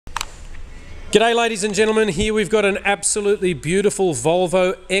G'day ladies and gentlemen, here we've got an absolutely beautiful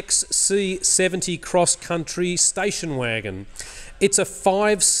Volvo XC70 cross-country station wagon. It's a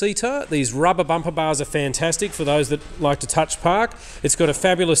 5-seater. These rubber bumper bars are fantastic for those that like to touch park. It's got a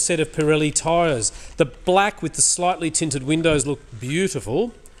fabulous set of Pirelli tyres. The black with the slightly tinted windows look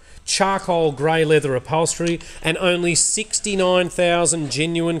beautiful. Charcoal grey leather upholstery and only 69,000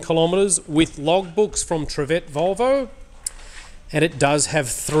 genuine kilometres with logbooks from Trevette Volvo. And it does have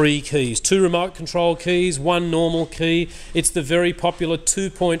 3 keys, 2 remote control keys, 1 normal key. It's the very popular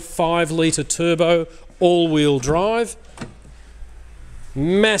 2.5 litre turbo all-wheel drive.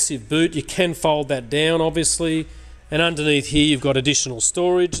 Massive boot, you can fold that down obviously. And underneath here you've got additional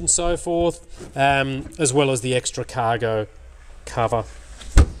storage and so forth, as well as the extra cargo cover.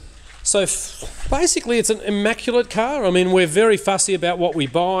 So basically it's an immaculate car. I mean, we're very fussy about what we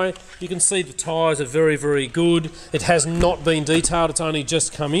buy. You can see the tyres are very, very good. It has not been detailed, it's only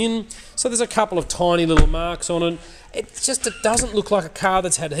just come in. So there's a couple of tiny little marks on it. It doesn't look like a car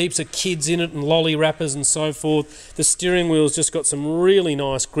that's had heaps of kids in it and lolly wrappers and so forth. The steering wheel's just got some really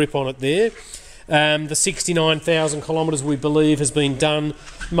nice grip on it there. The 69,000 kilometres we believe has been done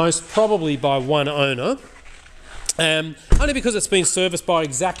most probably by one owner. Only because it's been serviced by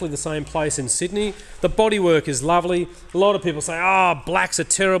exactly the same place in Sydney. The bodywork is lovely. A lot of people say, oh, black's a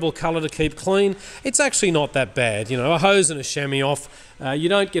terrible colour to keep clean. It's actually not that bad. You know, a hose and a chamois off. You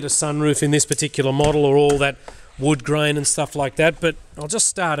don't get a sunroof in this particular model or all that wood grain and stuff like that. But I'll just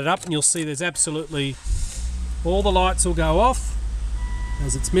start it up and you'll see there's absolutely... all the lights will go off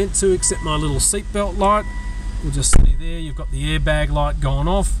as it's meant to, except my little seatbelt light. You'll just see there, you've got the airbag light gone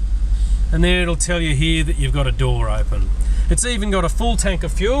off. And there it'll tell you here that you've got a door open. It's even got a full tank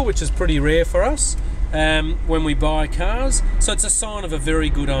of fuel, which is pretty rare for us when we buy cars. So it's a sign of a very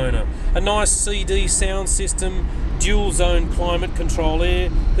good owner. A nice CD sound system, dual zone climate control air.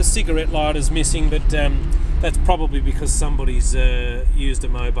 The cigarette lighter's missing, but that's probably because somebody's used a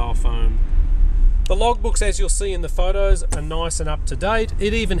mobile phone. The logbooks, as you'll see in the photos, are nice and up to date.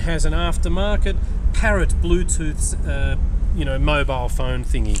 It even has an aftermarket Parrot Bluetooth mobile phone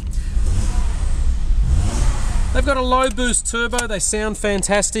thingy. They've got a low boost turbo, they sound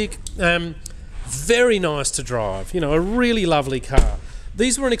fantastic, very nice to drive, a really lovely car.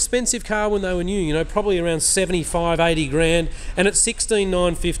 These were an expensive car when they were new, probably around 75, 80 grand, and at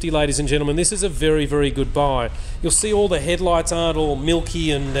 16,950, ladies and gentlemen, this is a very, very good buy. You'll see all the headlights aren't all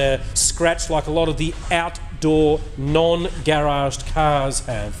milky and scratched like a lot of the outdoor, non-garaged cars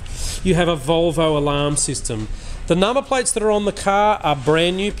have. You have a Volvo alarm system. The number plates that are on the car are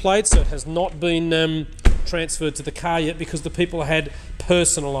brand new plates, so it has not been transferred to the car yet because the people had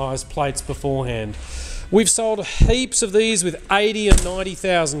personalised plates beforehand. We've sold heaps of these with 80 and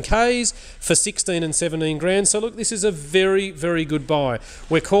 90,000 Ks for 16 and 17 grand. So look, this is a very, very good buy.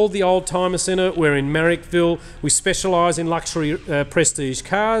 We're called the Oldtimer Centre. We're in Marrickville. We specialise in luxury prestige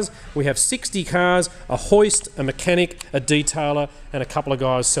cars. We have 60 cars, a hoist, a mechanic, a detailer, and a couple of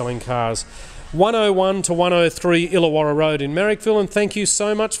guys selling cars. 101 to 103 Illawarra Road in Marrickville, and thank you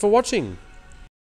so much for watching.